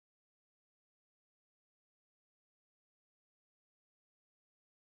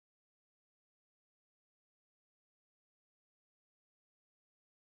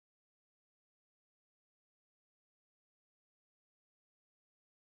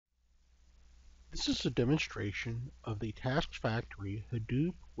This is a demonstration of the Task Factory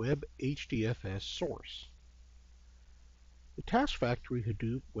Hadoop WebHDFS Source. The Task Factory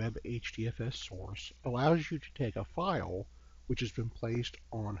Hadoop WebHDFS Source allows you to take a file which has been placed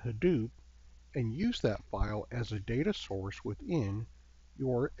on Hadoop and use that file as a data source within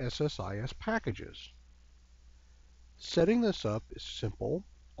your SSIS packages. Setting this up is simple.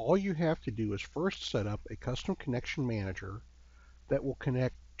 All you have to do is first set up a custom connection manager that will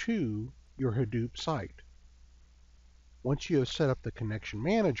connect to your Hadoop site. Once you have set up the connection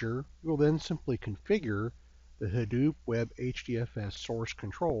manager, you'll then simply configure the Hadoop WebHDFS source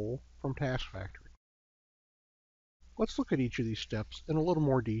control from Task Factory. Let's look at each of these steps in a little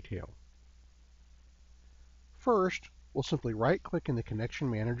more detail. First, we'll simply right-click in the connection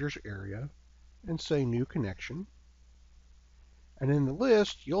manager's area and say New Connection. And in the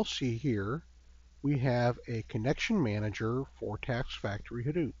list, you'll see here we have a connection manager for Task Factory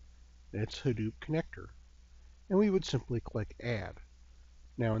Hadoop. It's Hadoop Connector. And we would simply click Add.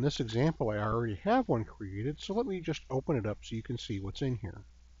 Now in this example I already have one created, so let me just open it up so you can see what's in here.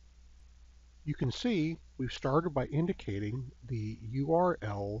 You can see we've started by indicating the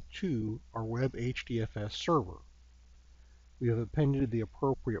URL to our WebHDFS server. We have appended the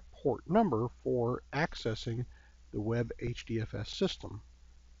appropriate port number for accessing the WebHDFS system,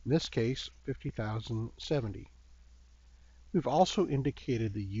 in this case 50,070. We've also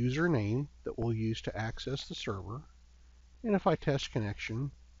indicated the username that we'll use to access the server, and if I test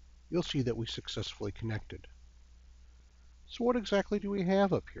connection, you'll see that we successfully connected. So what exactly do we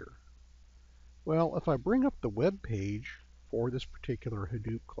have up here? Well, if I bring up the web page for this particular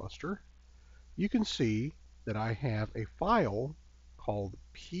Hadoop cluster, you can see that I have a file called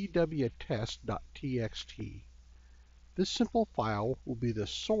pwtest.txt. This simple file will be the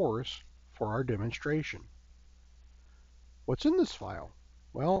source for our demonstration. What's in this file?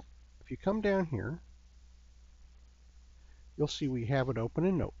 Well, if you come down here, you'll see we have it open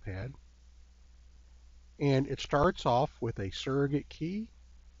in Notepad, and it starts off with a surrogate key,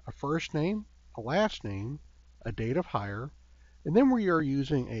 a first name, a last name, a date of hire, and then we are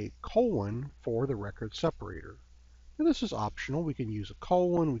using a colon for the record separator. Now this is optional. We can use a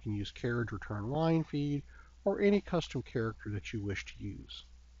colon, we can use carriage return line feed, or any custom character that you wish to use.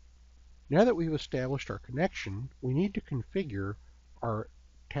 Now that we've established our connection, we need to configure our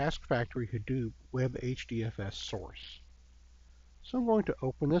Task Factory Hadoop WebHDFS source. So I'm going to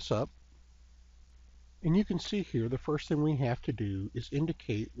open this up, and you can see here the first thing we have to do is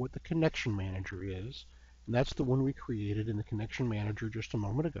indicate what the connection manager is, and that's the one we created in the connection manager just a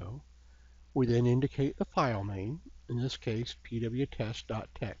moment ago. We then indicate the file name, in this case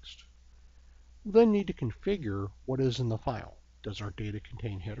pwtest.txt. We'll then need to configure what is in the file. Does our data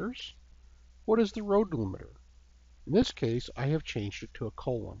contain headers? What is the row delimiter? In this case, I have changed it to a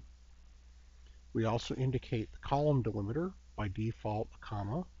colon. We also indicate the column delimiter, by default a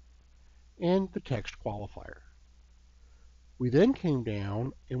comma, and the text qualifier. We then came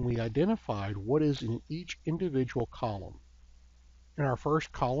down and we identified what is in each individual column. In our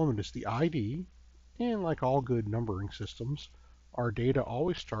first column, it is the ID, and like all good numbering systems, our data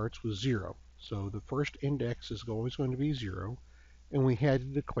always starts with 0. So the first index is always going to be 0, and we had to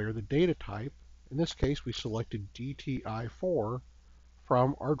declare the data type. In this case, we selected DTI4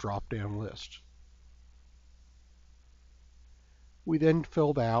 from our drop-down list. We then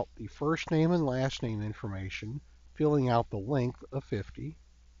filled out the first name and last name information, filling out the length of 50,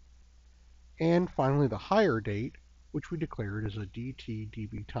 and finally the hire date, which we declared as a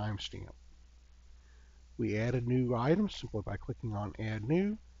DTDB timestamp. We added new items simply by clicking on Add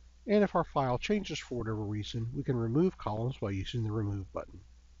New, and if our file changes for whatever reason, we can remove columns by using the Remove button.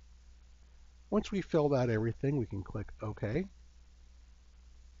 Once we filled out everything, we can click OK,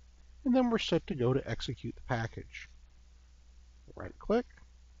 and then we're set to go to execute the package. Right-click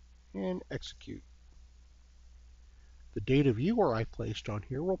and execute. The data viewer I placed on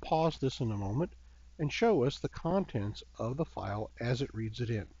here will pause this in a moment and show us the contents of the file as it reads it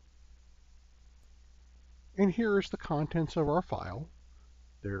in. And here is the contents of our file.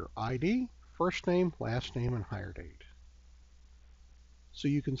 Their ID, first name, last name, and hire date. So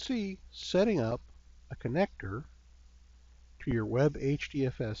you can see setting up a connector to your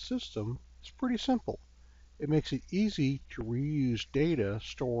WebHDFS system is pretty simple. It makes it easy to reuse data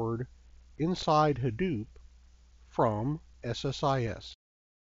stored inside Hadoop from SSIS.